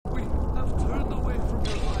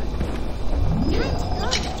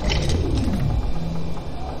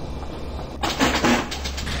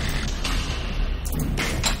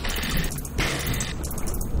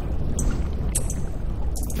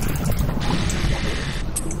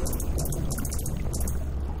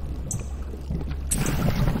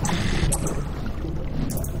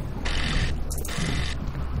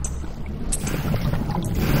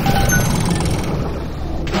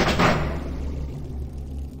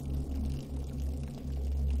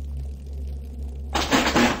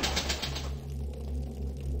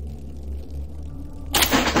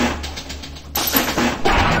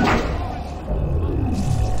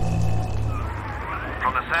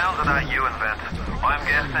I'm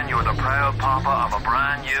guessing you're the proud papa of a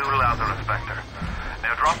brand new Lazarus Vector.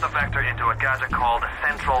 Now drop the Vector into a gadget called the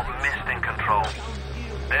Central Misting Control.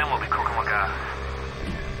 Then we'll be cooking with gas.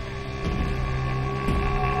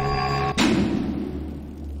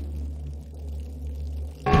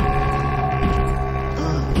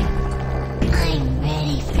 I'm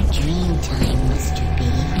ready for dream time, Mr. B.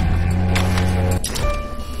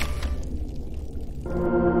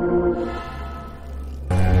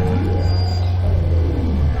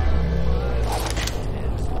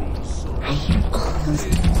 I am almost...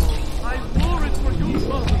 I wore it for you,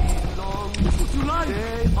 Father. Would you like?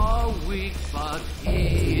 They are weak, but he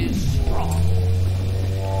is strong.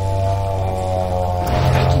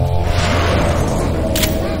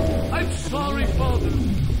 I'm sorry, Father.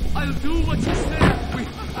 I'll do what you say.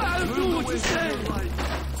 I'll do what you say.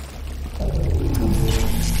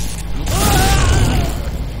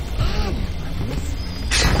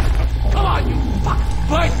 Come on, you fuck!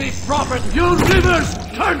 Fight me, prophet! You rivers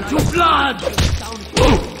turn to blood!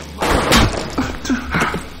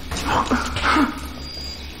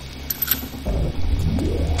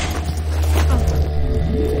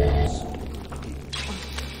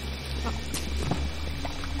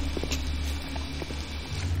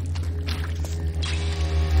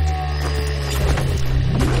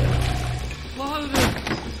 Father,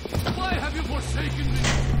 why have you forsaken me?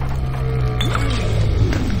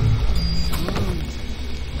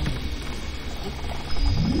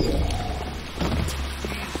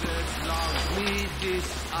 Jesus loves me, this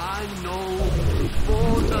I know,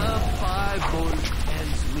 for the Bible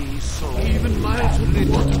tells me so. Even my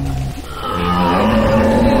little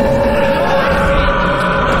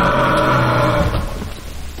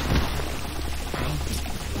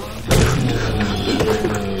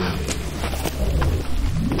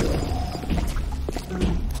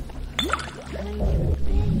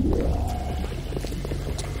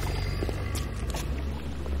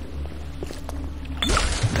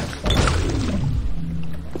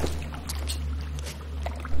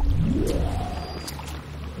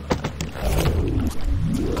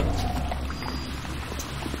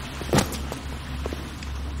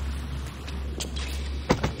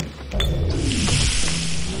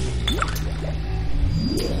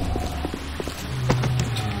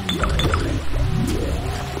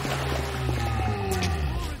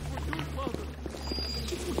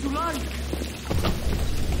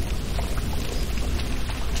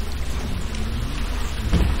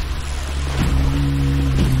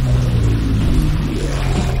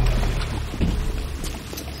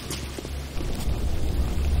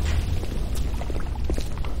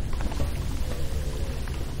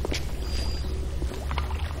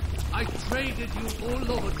I traded you, oh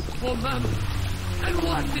Lord, for mammon. And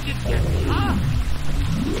what did it get me, huh?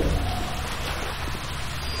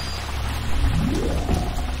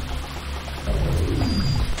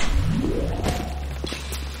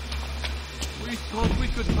 We thought we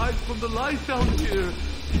could hide from the light down here.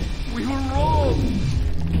 We were wrong.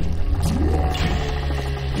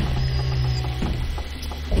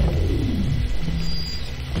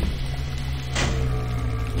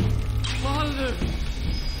 Father,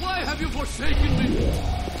 why have you forsaken me?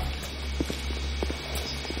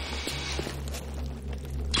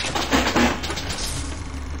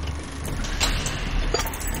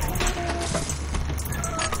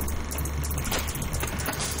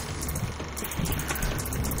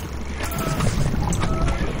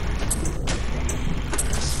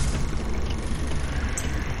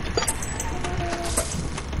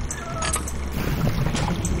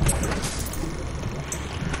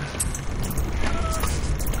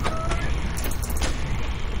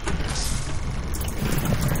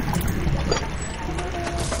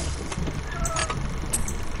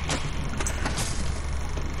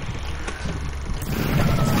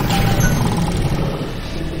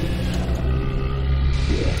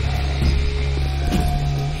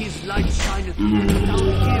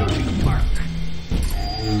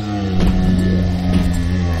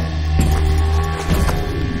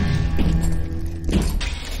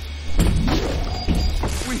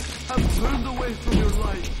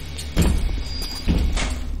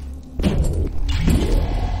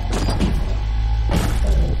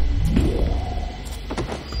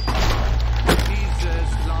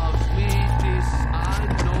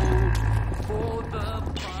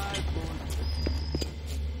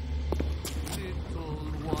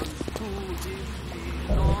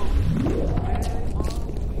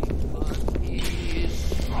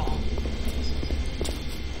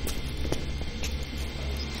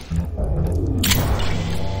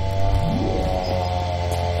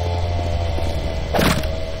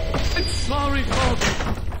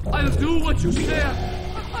 what you say.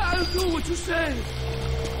 I'll do what you say.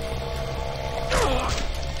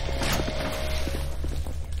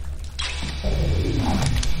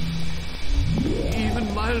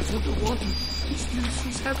 Even miles underwater, she still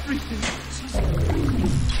sees everything. She's everything.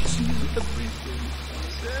 She's everything.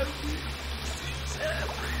 She's everything. She's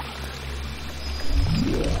everything.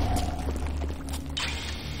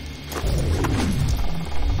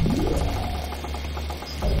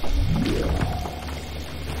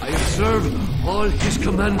 I observe all his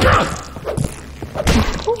commandments.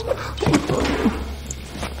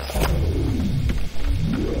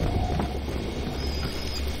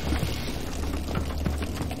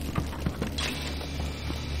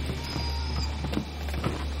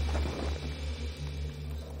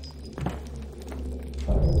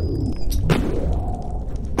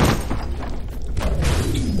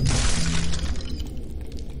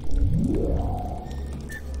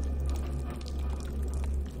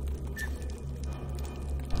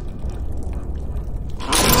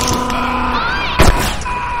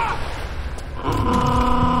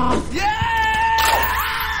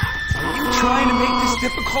 Trying to make this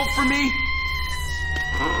difficult for me?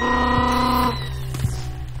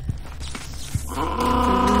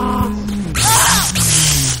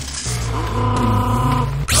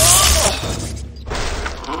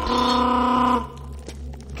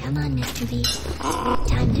 Come on, Mr. B.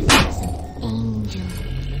 Time to fix some angel.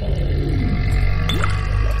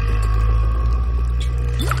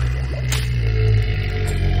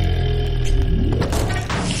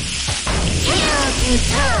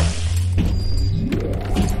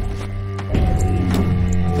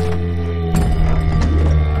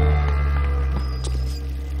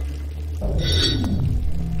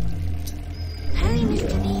 Hurry,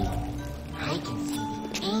 Mr. B. I can see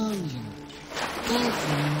the angel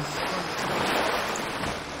dancing in the sky.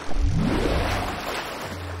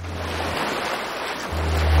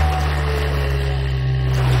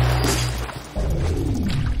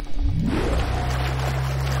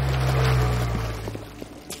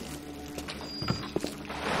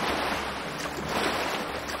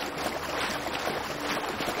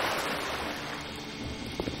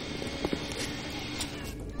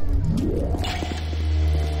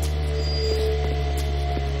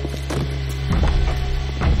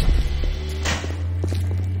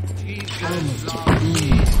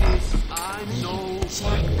 I know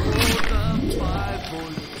the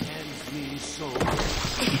Bible tells me so.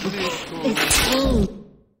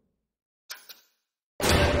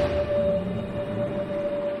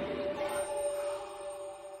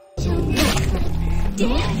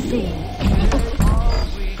 Dancing.